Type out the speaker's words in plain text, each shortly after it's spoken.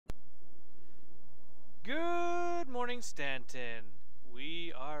morning, Stanton.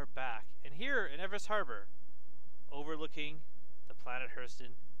 We are back, and here in Everest Harbor, overlooking the planet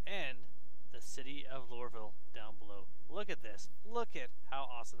Hurston and the city of Lorville down below. Look at this. Look at how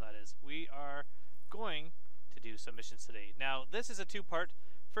awesome that is. We are going to do some missions today. Now, this is a two-part.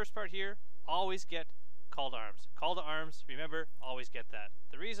 First part here, always get Call to Arms. Call to Arms, remember, always get that.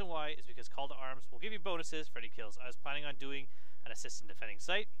 The reason why is because Call to Arms will give you bonuses for any kills. I was planning on doing an assistant defending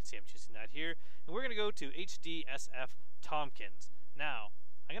site. You can see I'm choosing that here. And we're going to go to HDSF Tompkins. Now,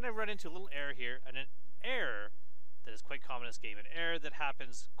 I'm going to run into a little error here, and an error that is quite common in this game, an error that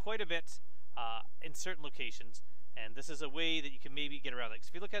happens quite a bit in certain locations, and this is a way that you can maybe get around it. So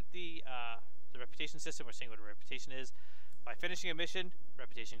if you look at the reputation system, we're seeing what a reputation is. By finishing a mission,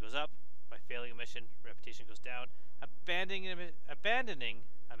 reputation goes up. By failing a mission, reputation goes down. Abandoning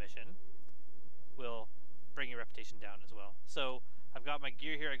a mission will bring your reputation down as well. So I've got my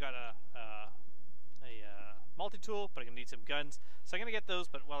gear here. I got a multi-tool, but I'm going to need some guns. So I'm going to get those,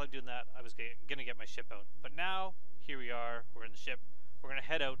 but while I'm doing that, I was going to get my ship out. But now, here we are. We're in the ship. We're going to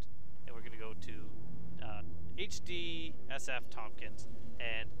head out, and we're going to go to HDSF Tompkins.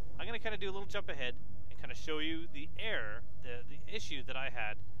 And I'm going to kind of do a little jump ahead and kind of show you the error, the issue that I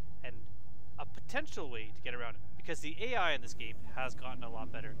had, and a potential way to get around it. Because the AI in this game has gotten a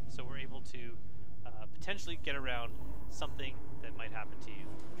lot better, so we're able to potentially get around something that might happen to you.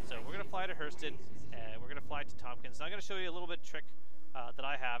 So we're going to fly to Hurston, and we're going to fly to Tompkins. And I'm going to show you a little bit trick that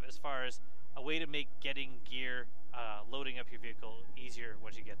I have as far as a way to make getting gear, loading up your vehicle easier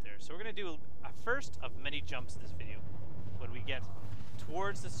once you get there. So we're going to do a first of many jumps in this video when we get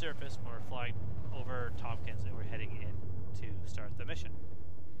towards the surface when we're flying over Tompkins and we're heading in to start the mission.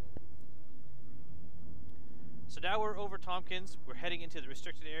 So now we're over Tompkins, we're heading into the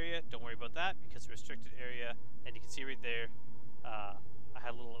restricted area. Don't worry about that because the restricted area, and you can see right there, I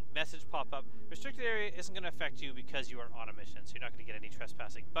had a little message pop up. Restricted area isn't going to affect you because you are on a mission, so you're not going to get any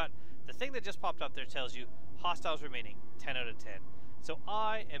trespassing. But the thing that just popped up there tells you hostiles remaining, 10 out of 10. So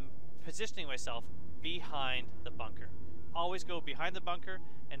I am positioning myself behind the bunker. Always go behind the bunker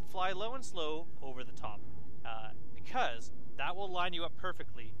and fly low and slow over the top because that will line you up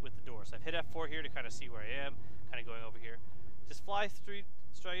perfectly with the doors. I've hit F4 here to kind of see where I am, kind of going over here. Just fly straight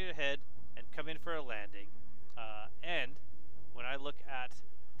ahead and come in for a landing. And when I look at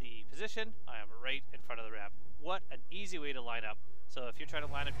the position, I am right in front of the ramp. What an easy way to line up. So if you're trying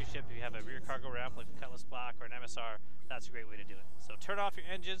to line up your ship, if you have a rear cargo ramp like a Cutlass Black or an MSR, that's a great way to do it. So turn off your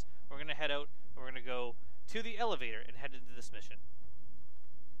engines, we're going to head out, and we're going to go to the elevator and head into this mission.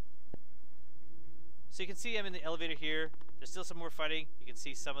 So you can see I'm in the elevator here. There's still some more fighting. You can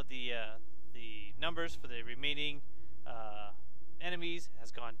see some of the numbers for the remaining enemies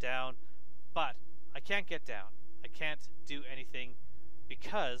has gone down, but I can't get down. I can't do anything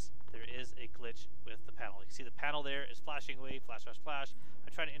because there is a glitch with the panel. You can see the panel there is flashing away, flash, flash, flash.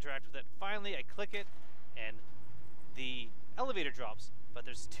 I'm trying to interact with it. Finally, I click it, and the elevator drops, but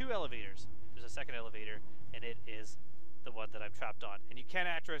there's two elevators. There's a second elevator, and it is the one that I'm trapped on. And you can't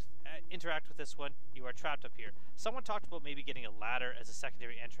interact with this one. You are trapped up here. Someone talked about maybe getting a ladder as a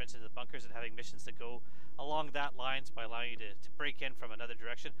secondary entrance into the bunkers and having missions that go along that lines by allowing you to break in from another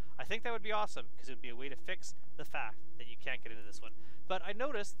direction. I think that would be awesome because it would be a way to fix the fact that you can't get into this one. But I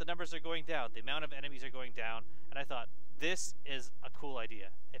noticed the numbers are going down. The amount of enemies are going down, and I thought this is a cool idea.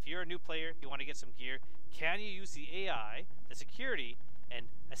 If you're a new player, you want to get some gear, can you use the AI, the security, and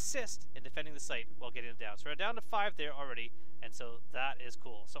assist in defending the site while getting it down? So we're down to 5 there already, and so that is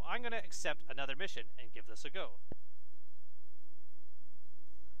cool. So I'm going to accept another mission and give this a go.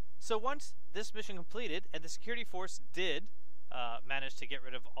 So once this mission completed, and the security force did manage to get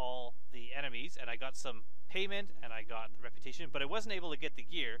rid of all the enemies, and I got some payment and I got the reputation, but I wasn't able to get the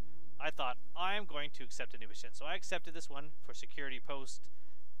gear, I thought I am going to accept a new mission. So I accepted this one for Security Post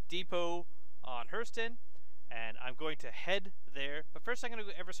Depot on Hurston, and I'm going to head there. But first I'm going to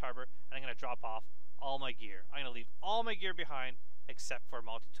go to Everest Harbor, and I'm going to drop off all my gear. I'm going to leave all my gear behind except for a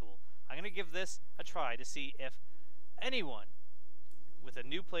multi-tool. I'm going to give this a try to see if anyone with a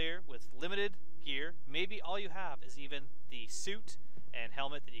new player with limited gear, maybe all you have is even the suit and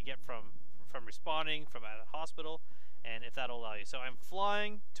helmet that you get from respawning from at a hospital, and if that'll allow you. So I'm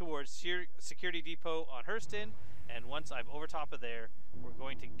flying towards Security Depot on Hurston, and once I'm over top of there, we're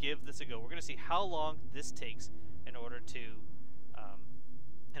going to give this a go. We're going to see how long this takes in order to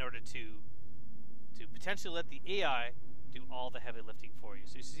potentially let the AI do all the heavy lifting for you.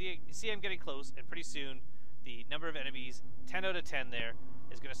 So you see I'm getting close, and pretty soon the number of enemies, 10 out of 10 there,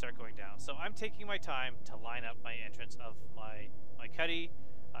 is going to start going down. So I'm taking my time to line up my entrance of my cuddy.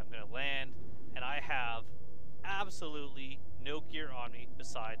 I'm going to land, and I have absolutely no gear on me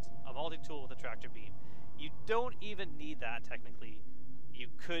besides a multi-tool with a tractor beam. You don't even need that technically. You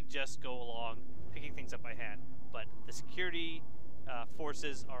could just go along picking things up by hand, but the security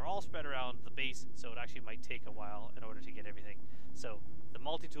forces are all spread around the base, so it actually might take a while in order to get everything. So the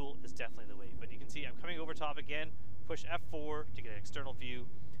multi-tool is definitely the way. But you can see I'm coming over top again, push F4 to get an external view.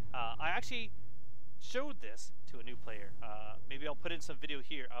 I actually showed this to a new player. Maybe I'll put in some video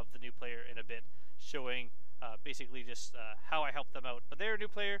here of the new player in a bit, showing basically just how I helped them out. But they're a new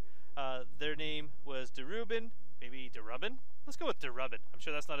player. Their name was Derubin, maybe Derubin? Let's go with Derubin. I'm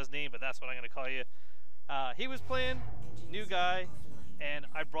sure that's not his name, but that's what I'm going to call you. He was playing, new guy, and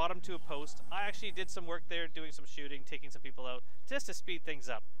I brought him to a post. I actually did some work there, doing some shooting, taking some people out, just to speed things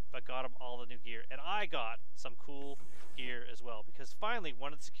up, but got him all the new gear. And I got some cool gear as well, because finally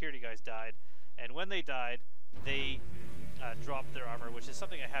one of the security guys died, and when they died, they dropped their armor, which is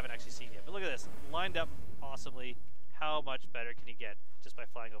something I haven't actually seen yet. But look at this, lined up awesomely. How much better can you get just by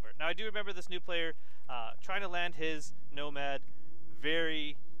flying over it? Now I do remember this new player trying to land his Nomad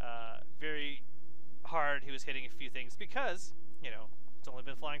very, very hard. He was hitting a few things because, you know, it's only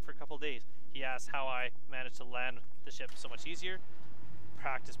been flying for a couple days. He asked how I managed to land the ship so much easier.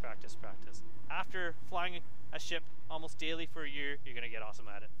 Practice, practice, practice. After flying a ship almost daily for a year, you're going to get awesome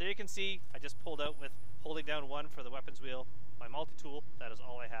at it. There you can see I just pulled out with holding down 1 for the weapons wheel, my multi-tool, that is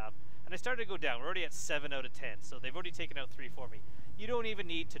all I have. And I started to go down. We're already at 7 out of 10, so they've already taken out 3 for me. You don't even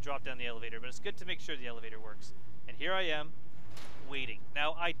need to drop down the elevator, but it's good to make sure the elevator works. And here I am, waiting.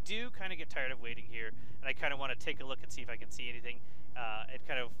 Now, I do kind of get tired of waiting here, and I kind of want to take a look and see if I can see anything, and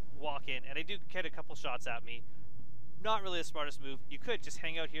kind of walk in, and I do get a couple shots at me. Not really the smartest move. You could just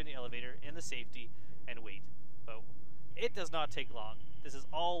hang out here in the elevator, in the safety, and wait. But it does not take long. This is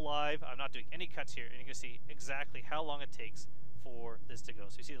all live. I'm not doing any cuts here, and you can see exactly how long it takes for this to go.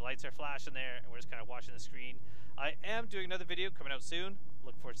 So you see the lights are flashing there, and we're just kind of watching the screen. I am doing another video coming out soon.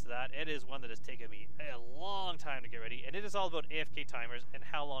 Look forward to that. It is one that has taken me a long time to get ready, and it is all about AFK timers and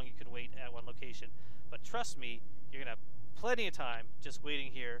how long you can wait at one location. But trust me, you're gonna have plenty of time just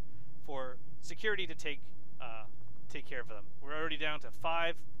waiting here for security to take care of them. We're already down to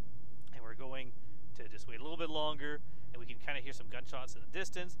 5, and we're going to just wait a little bit longer, and we can kind of hear some gunshots in the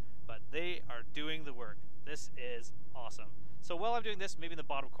distance, but they are doing the work. This is awesome. So while I'm doing this, maybe in the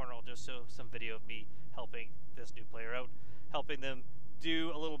bottom corner I'll just show some video of me helping this new player out, helping them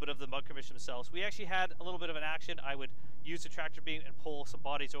do a little bit of the bunker mission themselves. We actually had a little bit of an action. I would use the tractor beam and pull some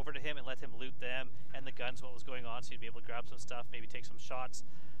bodies over to him and let him loot them and the guns, what was going on, so he'd be able to grab some stuff, maybe take some shots.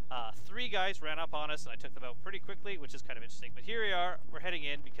 3 guys ran up on us, and I took them out pretty quickly, which is kind of interesting. But here we are. We're heading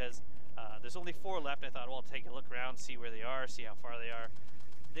in because there's only 4 left. I thought, well, I'll take a look around, see where they are, see how far they are.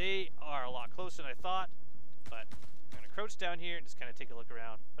 They are a lot closer than I thought, but I'm going to crouch down here and just kind of take a look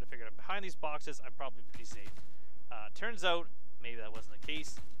around. But I figured behind these boxes, I'm probably pretty safe. Turns out, maybe that wasn't the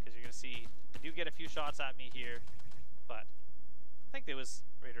case, because you're going to see they do get a few shots at me here, but I think it was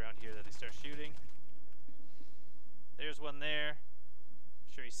right around here that they start shooting. There's one there.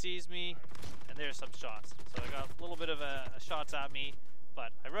 I'm sure he sees me, and there's some shots. So I got a little bit of shots at me,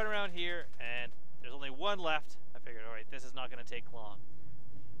 but I run around here, and there's only 1 left. I figured, all right, this is not going to take long.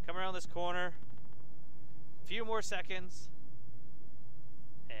 Come around this corner, a few more seconds,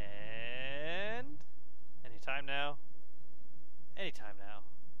 and anytime now. Anytime now.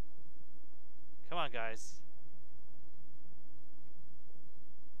 Come on, guys.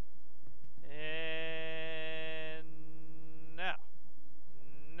 And now.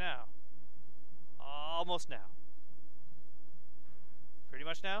 Now. Almost now. Pretty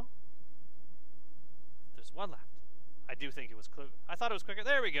much now. There's 1 left. I do think it was I thought it was quicker.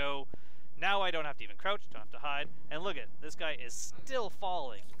 There we go. Now I don't have to even crouch, don't have to hide. And look at this guy is still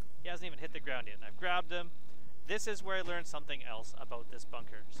falling. He hasn't even hit the ground yet, and I've grabbed him. This is where I learned something else about this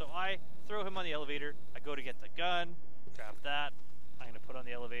bunker. So I throw him on the elevator. I go to get the gun, grab that. I'm going to put on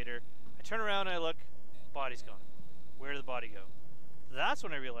the elevator. I turn around and I look. Body's gone. Where did the body go? That's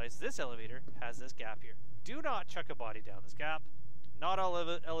when I realized this elevator has this gap here. Do not chuck a body down this gap. Not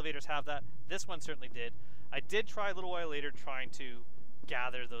all elevators have that. This one certainly did. I did try a little while later trying to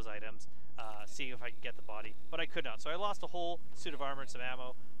gather those items, seeing if I could get the body, but I could not. So I lost a whole suit of armor and some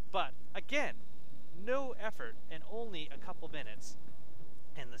ammo. But again, no effort and only a couple minutes.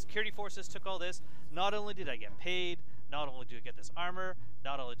 And the security forces took all this. Not only did I get paid, not only did I get this armor,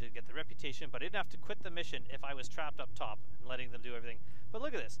 not only did I get the reputation, but I didn't have to quit the mission if I was trapped up top and letting them do everything. But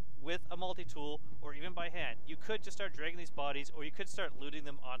look at this. With a multi-tool, or even by hand, you could just start dragging these bodies, or you could start looting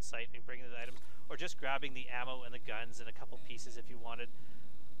them on site and bringing the items, or just grabbing the ammo and the guns and a couple pieces if you wanted.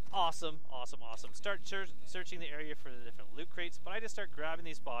 Awesome, awesome, awesome. Start searching the area for the different loot crates, but I just start grabbing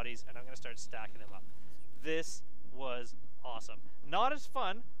these bodies and I'm going to start stacking them up. This was awesome. Not as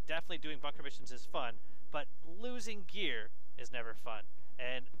fun. Definitely doing bunker missions is fun, but losing gear is never fun,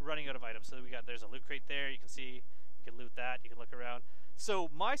 and running out of items. So there's a loot crate there. You can see, you can loot that. You can look around. So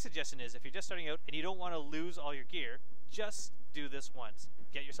my suggestion is, if you're just starting out and you don't want to lose all your gear, just do this once.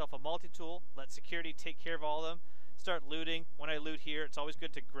 Get yourself a multi-tool. Let security take care of all of them. Start looting. When I loot here, it's always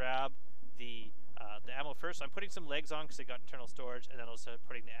good to grab the ammo first. So I'm putting some legs on because they got internal storage, and then I'll start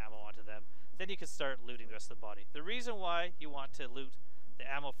putting the ammo onto them. Then you can start looting the rest of the body. The reason why you want to loot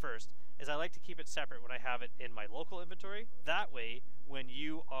the ammo first is I like to keep it separate when I have it in my local inventory. That way, when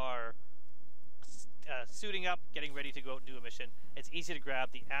you are suiting up, getting ready to go and do a mission, it's easy to grab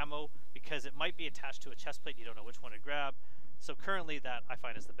the ammo because it might be attached to a chest plate. You don't know which one to grab. So currently that I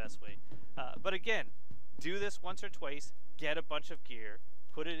find is the best way. But again, do this once or twice, get a bunch of gear,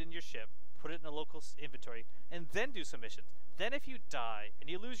 put it in your ship, put it in a local inventory, and then do some missions. Then if you die and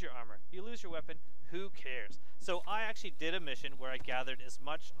you lose your armor, you lose your weapon, who cares? So I actually did a mission where I gathered as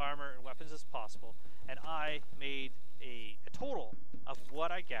much armor and weapons as possible, and I made a total of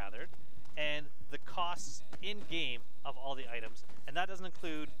what I gathered and the costs in-game of all the items. And that doesn't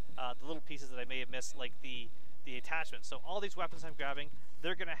include the little pieces that I may have missed, like the attachments. So all these weapons I'm grabbing,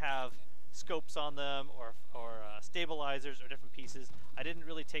 they're going to have scopes on them or stabilizers or different pieces. I didn't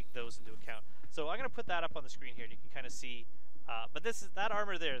really take those into account. So I'm going to put that up on the screen here and you can kind of see. But that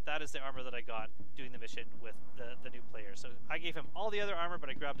armor there, that is the armor that I got doing the mission with the new player. So I gave him all the other armor, but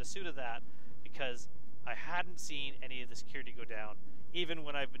I grabbed a suit of that because I hadn't seen any of the security go down, even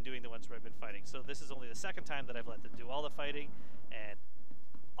when I've been doing the ones where I've been fighting. So this is only the second time that I've let them do all the fighting, and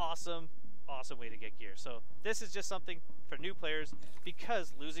awesome way to get gear. So this is just something for new players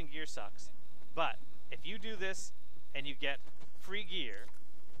because losing gear sucks. But if you do this and you get free gear,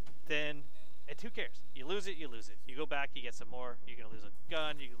 then who cares? You lose it, you lose it. You go back, you get some more. You're going to lose a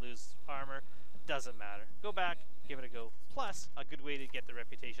gun, you can lose armor. Doesn't matter. Go back, give it a go. Plus, a good way to get the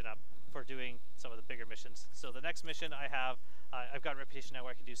reputation up for doing some of the bigger missions. So the next mission I have, I've got a reputation now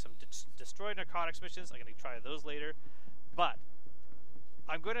where I can do some destroy narcotics missions. I'm going to try those later. But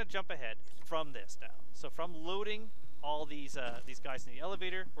I'm going to jump ahead from this now. So from loading all these guys in the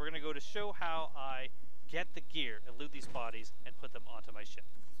elevator, we're going to go to show how I get the gear and loot these bodies and put them onto my ship.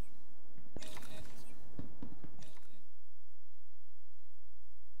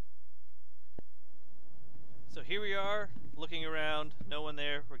 So here we are, looking around, no one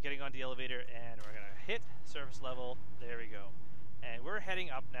there. We're getting on the elevator and we're going to hit surface level. There we go. And we're heading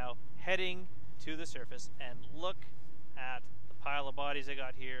up now, heading to the surface, and look at the pile of bodies I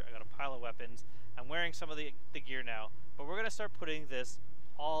got here. I got a pile of weapons. I'm wearing some of the gear now, but we're going to start putting this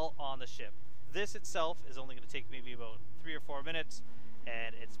all on the ship. This itself is only going to take maybe about 3 or 4 minutes,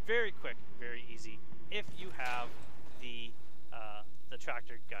 and it's very quick, very easy if you have the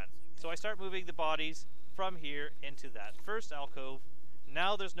tractor gun. So I start moving the bodies from here into that first alcove.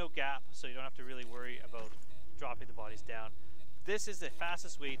 Now there's no gap, so you don't have to really worry about dropping the bodies down. This is the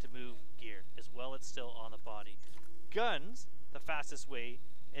fastest way to move gear, as well it's still on the body. Guns, the fastest way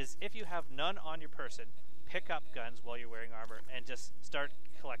is if you have none on your person, pick up guns while you're wearing armor and just start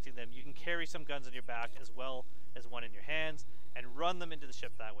collecting them. You can carry some guns on your back as well as one in your hands and run them into the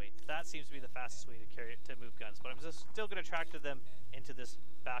ship that way. That seems to be the fastest way to move guns, but I'm just still going to tractor them into this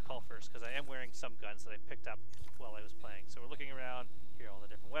back hall first because I am wearing some guns that I picked up while I was playing. So we're looking around, here are all the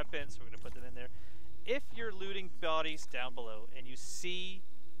different weapons, so we're going to put them in there. If you're looting bodies down below and you see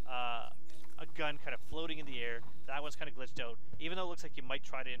a gun kind of floating in the air, that one's kind of glitched out. Even though it looks like you might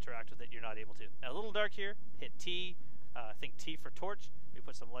try to interact with it, you're not able to. Now a little dark here, hit T, I think T for torch, we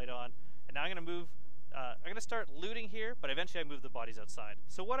put some light on, and now I'm going to move, I'm going to start looting here, but eventually I move the bodies outside.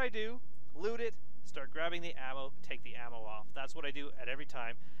 So what I do, loot it, start grabbing the ammo, take the ammo off. That's what I do at every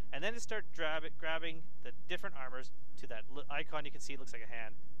time. And then to start grabbing the different armors to that icon you can see, it looks like a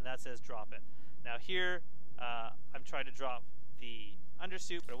hand, and that says drop it. Now here, I'm trying to drop the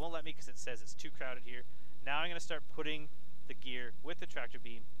undersuit, but it won't let me because it says it's too crowded here. Now I'm going to start putting the gear with the tractor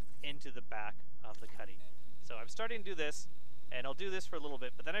beam into the back of the cuddy. So I'm starting to do this, and I'll do this for a little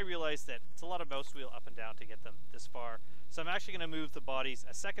bit, but then I realized that it's a lot of mouse wheel up and down to get them this far. So I'm actually going to move the bodies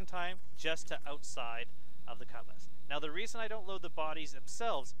a second time just to outside of the cutlass. Now the reason I don't load the bodies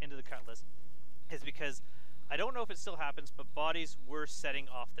themselves into the cutlass is because I don't know if it still happens, but bodies were setting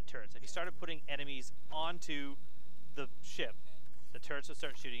off the turrets. If you started putting enemies onto the ship, the turrets would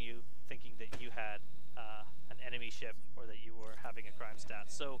start shooting you, thinking that you had an enemy ship or that you were having a crime stat.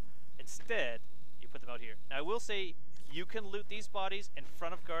 So instead, you put them out here. Now I will say, you can loot these bodies in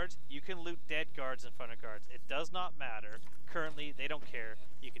front of guards. You can loot dead guards in front of guards. It does not matter. Currently, they don't care.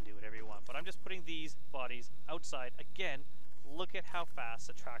 You can do whatever you want. But I'm just putting these bodies outside. Again, look at how fast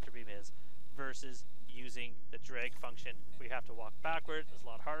the tractor beam is versus using the drag function where you have to walk backwards. It's a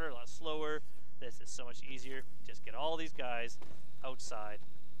lot harder, a lot slower. This is so much easier. Just get all these guys outside,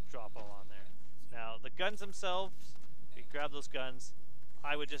 drop all on there. Now, the guns themselves, you grab those guns.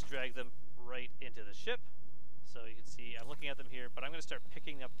 I would just drag them right into the ship. So you can see I'm looking at them here, but I'm going to start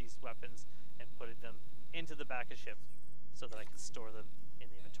picking up these weapons and putting them into the back of ship so that I can store them in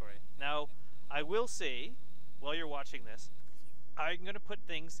the inventory. Now, I will say, while you're watching this, I'm going to put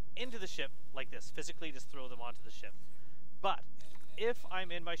things into the ship like this, physically just throw them onto the ship. But if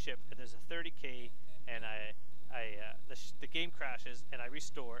I'm in my ship and there's a 30k and the game crashes and I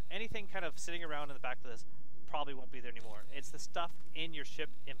restore, anything kind of sitting around in the back of this probably won't be there anymore. It's the stuff in your ship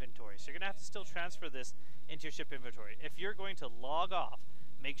inventory. So you're going to have to still transfer this into your ship inventory. If you're going to log off,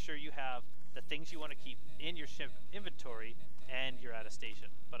 make sure you have the things you want to keep in your ship inventory and you're at a station.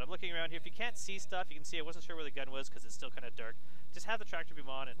 But I'm looking around here. If you can't see stuff, you can see I wasn't sure where the gun was because it's still kind of dark. Just have the tractor beam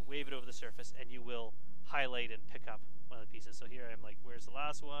on and wave it over the surface and you will highlight and pick up one of the pieces. So here I'm like, where's the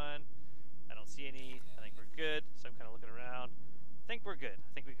last one? I don't see any. I think we're good. So I'm kind of looking around. I think we're good. I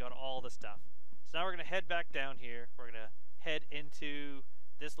think we got all the stuff. So now we're going to head back down here. We're going to head into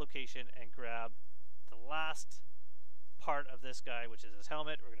this location and grab the last part of this guy, which is his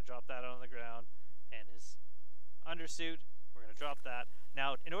helmet. We're going to drop that on the ground, and his undersuit. We're going to drop that.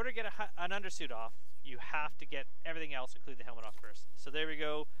 Now, in order to get an undersuit off, you have to get everything else, including the helmet, off first. So there we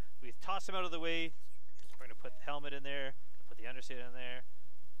go. We've tossed him out of the way. We're going to put the helmet in there, put the undersuit in there.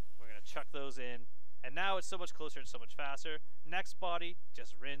 We're going to chuck those in. And now it's so much closer, it's so much faster. Next body,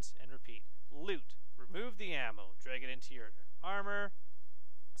 just rinse and repeat. Loot. Remove the ammo. Drag it into your armor.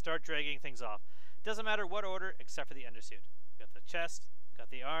 Start dragging things off. Doesn't matter what order except for the undersuit. Got the chest, got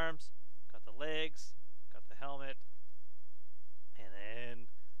the arms, got the legs, got the helmet. And then,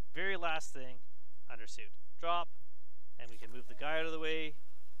 very last thing, undersuit. Drop. And we can move the guy out of the way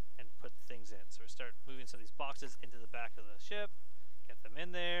and put the things in. So we start moving some of these boxes into the back of the ship. Get them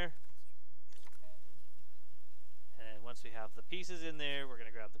in there. And once we have the pieces in there, we're going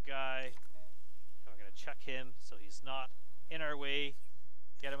to grab the guy. And we're going to chuck him so he's not in our way.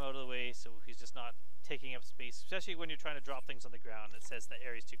 Get him out of the way so he's just not taking up space, especially when you're trying to drop things on the ground. It says the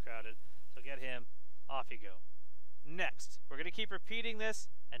area's too crowded. So get him. Off you go. Next, we're going to keep repeating this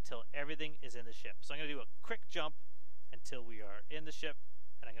until everything is in the ship. So I'm going to do a quick jump until we are in the ship.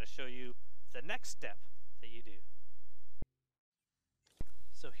 And I'm going to show you the next step that you do.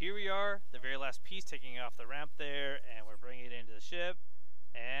 So here we are, the very last piece, taking off the ramp there, and we're bringing it into the ship,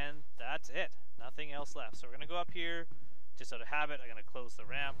 and that's it. Nothing else left. So we're going to go up here, just out of habit. I'm going to close the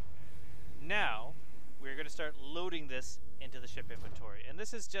ramp. Now, we're going to start loading this into the ship inventory, and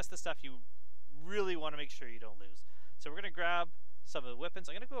this is just the stuff you really want to make sure you don't lose. So we're going to grab some of the weapons.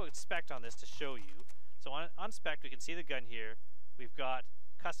 I'm going to go inspect on this to show you. So on spec, we can see the gun here. We've got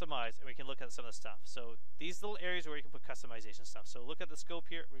customize, and we can look at some of the stuff. So these little areas where you can put customization stuff. So look at the scope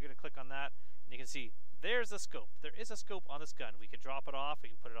here. We're going to click on that, and you can see there's the scope. There is a scope on this gun. We can drop it off. We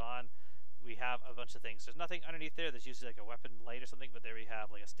can put it on. We have a bunch of things. There's nothing underneath there. There's usually like a weapon light or something, but there we have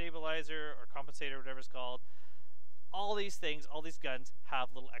like a stabilizer or compensator, whatever it's called. All these things, all these guns have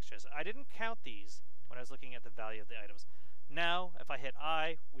little extras. I didn't count these when I was looking at the value of the items. Now, if I hit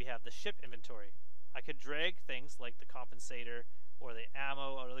I, we have the ship inventory. I could drag things like the compensator or the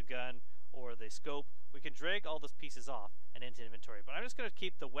ammo out of the gun or the scope. We can drag all those pieces off and into inventory. But I'm just going to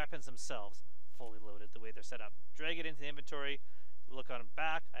keep the weapons themselves fully loaded the way they're set up. Drag it into the inventory. Look on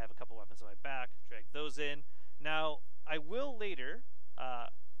back. I have a couple weapons on my back. Drag those in. Now, I will later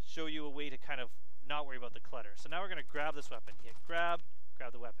show you a way to kind of not worry about the clutter. So now we're going to grab this weapon. Hit grab,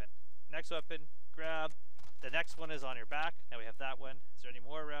 grab the weapon. Next weapon, grab. The next one is on your back. Now we have that one. Is there any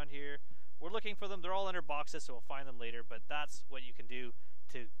more around here? We're looking for them. They're all under boxes, so we'll find them later. But that's what you can do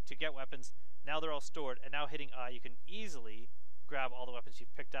to get weapons. Now they're all stored. And now hitting I, you can easily grab all the weapons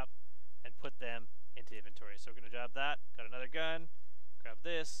you've picked up and put them into inventory. So we're going to grab that. Got another gun. Grab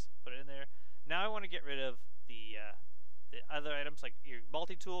this. Put it in there. Now I want to get rid of the other items like your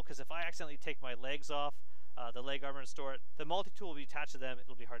multi-tool, because if I accidentally take my legs off, the leg armor, and store it, the multi-tool will be attached to them.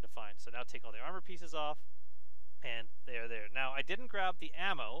 It'll be hard to find. So now take all the armor pieces off, and they are there. Now I didn't grab the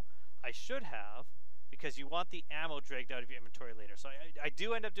ammo. I should have, because you want the ammo dragged out of your inventory later. So I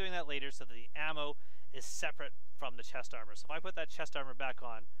do end up doing that later so that the ammo is separate from the chest armor. So if I put that chest armor back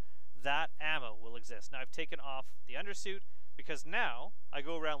on, that ammo will exist. Now I've taken off the undersuit because now I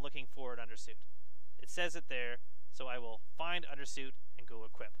go around looking for an undersuit. It says it there, so I will find undersuit and go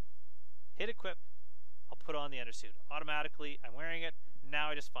equip. Hit equip, I'll put on the undersuit. Automatically, I'm wearing it.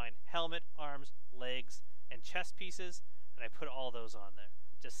 Now I just find helmet, arms, legs, and chest pieces, and I put all those on there.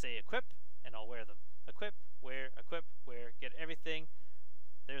 Just say equip, and I'll wear them. Equip, wear, get everything.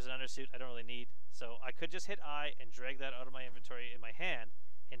 There's an undersuit I don't really need. So I could just hit I and drag that out of my inventory in my hand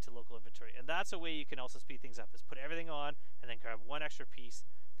into local inventory. inventory. And that's a way you can also speed things up, is put everything on and then grab one extra piece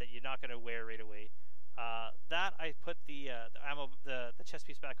that you're not going to wear right away. That I put the ammo, the chest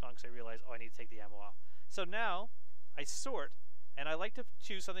piece back on because I realized, oh, I need to take the ammo off. So now I sort, and I like to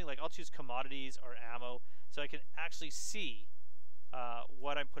choose something like, I'll choose commodities or ammo so I can actually see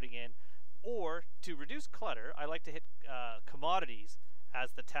what I'm putting in. Or to reduce clutter, I like to hit commodities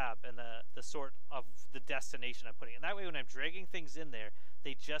as the tab and the sort of the destination I'm putting. And that way when I'm dragging things in there,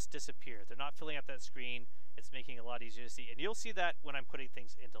 they just disappear. They're not filling up that screen. It's making it a lot easier to see. And you'll see that when I'm putting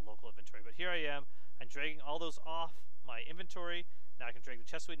things into local inventory. But here I am. I'm dragging all those off my inventory. Now I can drag the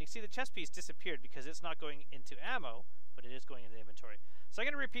chest weight. And you can see the chest piece disappeared because it's not going into ammo, but it is going into inventory. So I'm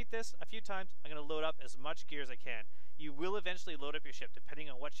going to repeat this a few times. I'm going to load up as much gear as I can. You will eventually load up your ship. Depending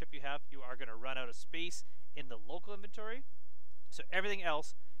on what ship you have, you are going to run out of space in the local inventory. So everything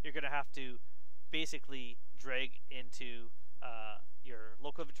else, you're going to have to basically drag into your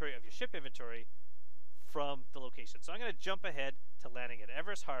local inventory of your ship inventory from the location. So I'm going to jump ahead to landing at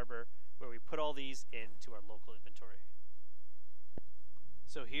Everest Harbor, where we put all these into our local inventory.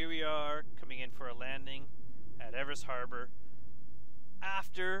 So here we are coming in for a landing at Everest Harbor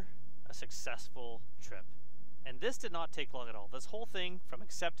after a successful trip. And this did not take long at all. This whole thing, from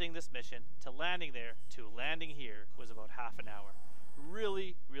accepting this mission to landing there to landing here, was about half an hour.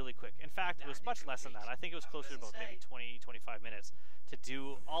 Really, really quick. In fact, it was much less than that. I think it was closer to about maybe 20, 25 minutes to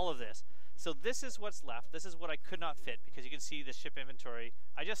do all of this. So this is what's left. This is what I could not fit, because you can see the ship inventory.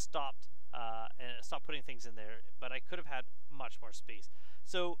 I just stopped and stopped putting things in there, but I could have had much more space.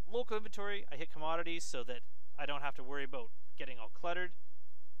 So local inventory, I hit commodities so that I don't have to worry about getting all cluttered.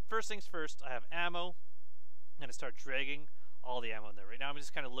 First things first, I have ammo. I'm going to start dragging all the ammo in there. Right now I'm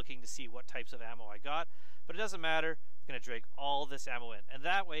just kind of looking to see what types of ammo I got, but it doesn't matter. I'm going to drag all this ammo in. And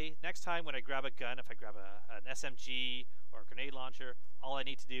that way, next time when I grab a gun, if I grab an SMG or a grenade launcher, all I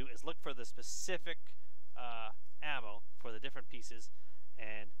need to do is look for the specific ammo for the different pieces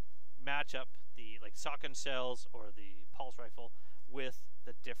and match up the shotgun shells or the pulse rifle with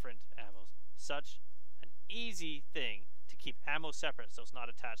the different ammos. Such an easy thing to keep ammo separate so it's not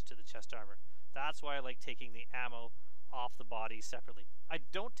attached to the chest armor. That's why I like taking the ammo off the body separately. I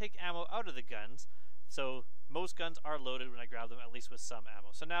don't take ammo out of the guns, so most guns are loaded when I grab them, at least with some ammo.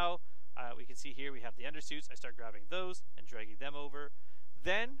 So now we can see here we have the undersuits. I start grabbing those and dragging them over.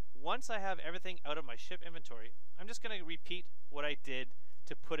 Then, once I have everything out of my ship inventory, I'm just going to repeat what I did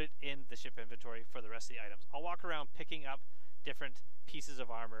to put it in the ship inventory for the rest of the items. I'll walk around picking up different pieces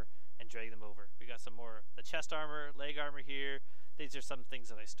of armor and drag them over. We got some more, the chest armor, leg armor here. These are some things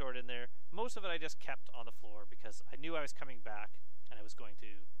that I stored in there. Most of it I just kept on the floor because I knew I was coming back and I was going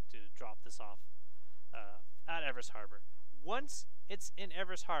to drop this off at Everest Harbor. Once it's in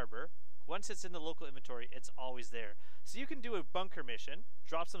Everest Harbor, once it's in the local inventory, it's always there. So you can do a bunker mission,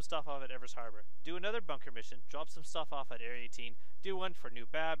 drop some stuff off at Everest Harbor, do another bunker mission, drop some stuff off at Area 18, do one for New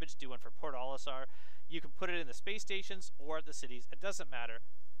Babbage, do one for Port Olisar. You can put it in the space stations or at the cities. It doesn't matter.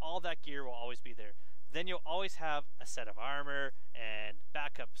 All that gear will always be there. Then you'll always have a set of armor and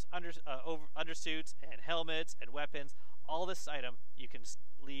backups, undersuits and helmets and weapons. All this item you can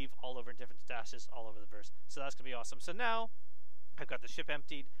leave all over in different stashes all over the verse. So that's going to be awesome. So now I've got the ship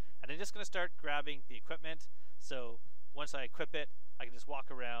emptied, and I'm just going to start grabbing the equipment. So once I equip it, I can just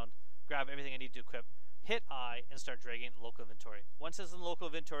walk around, grab everything I need to equip, hit I, and start dragging it in local inventory. Once it's in local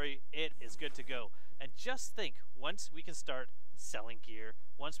inventory, it is good to go. And just think, once we can start selling gear,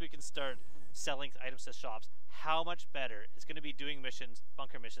 once we can start selling items to shops, how much better it's going to be doing missions,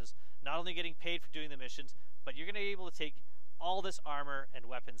 bunker missions, not only getting paid for doing the missions, but you're going to be able to take all this armor and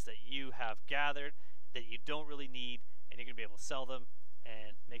weapons that you have gathered that you don't really need, and you're going to be able to sell them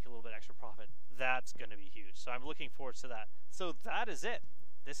and make a little bit extra profit. That's going to be huge. So I'm looking forward to that. So that is it.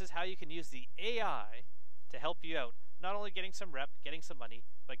 This is how you can use the AI to help you out, not only getting some rep, getting some money,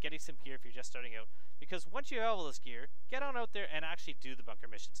 but getting some gear if you're just starting out. Because once you have all this gear, get on out there and actually do the bunker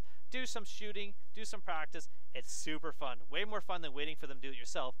missions. Do some shooting, do some practice. It's super fun. Way more fun than waiting for them to do it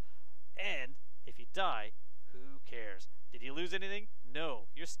yourself. And if you die, who cares? Did you lose anything? No.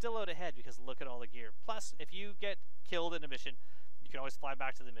 You're still out ahead because look at all the gear. Plus, if you get killed in a mission, you can always fly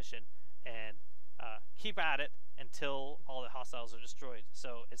back to the mission and keep at it until all the hostiles are destroyed.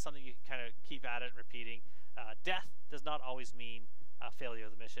 So it's something you can kind of keep at it, repeating. Death does not always mean failure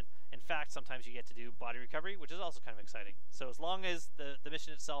of the mission. In fact, sometimes you get to do body recovery, which is also kind of exciting. So as long as the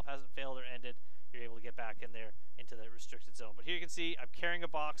mission itself hasn't failed or ended, you're able to get back in there into the restricted zone. But here you can see I'm carrying a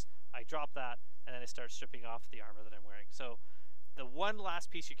box, I drop that, and then I start stripping off the armor that I'm wearing. So the one last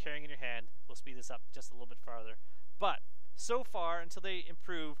piece you're carrying in your hand will speed this up just a little bit farther. But so far, until they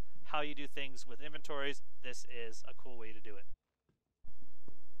improve how you do things with inventories, this is a cool way to do it.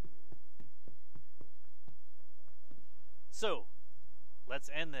 So, let's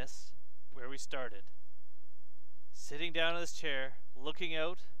end this where we started. Sitting down in this chair, looking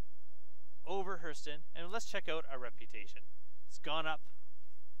out over Hurston, and let's check out our reputation. It's gone up.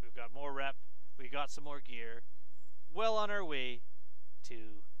 We've got more rep. We got some more gear. Well on our way to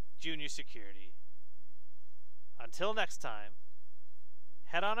junior security. Until next time,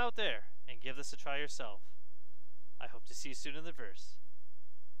 head on out there and give this a try yourself. I hope to see you soon in the verse.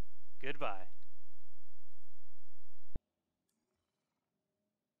 Goodbye.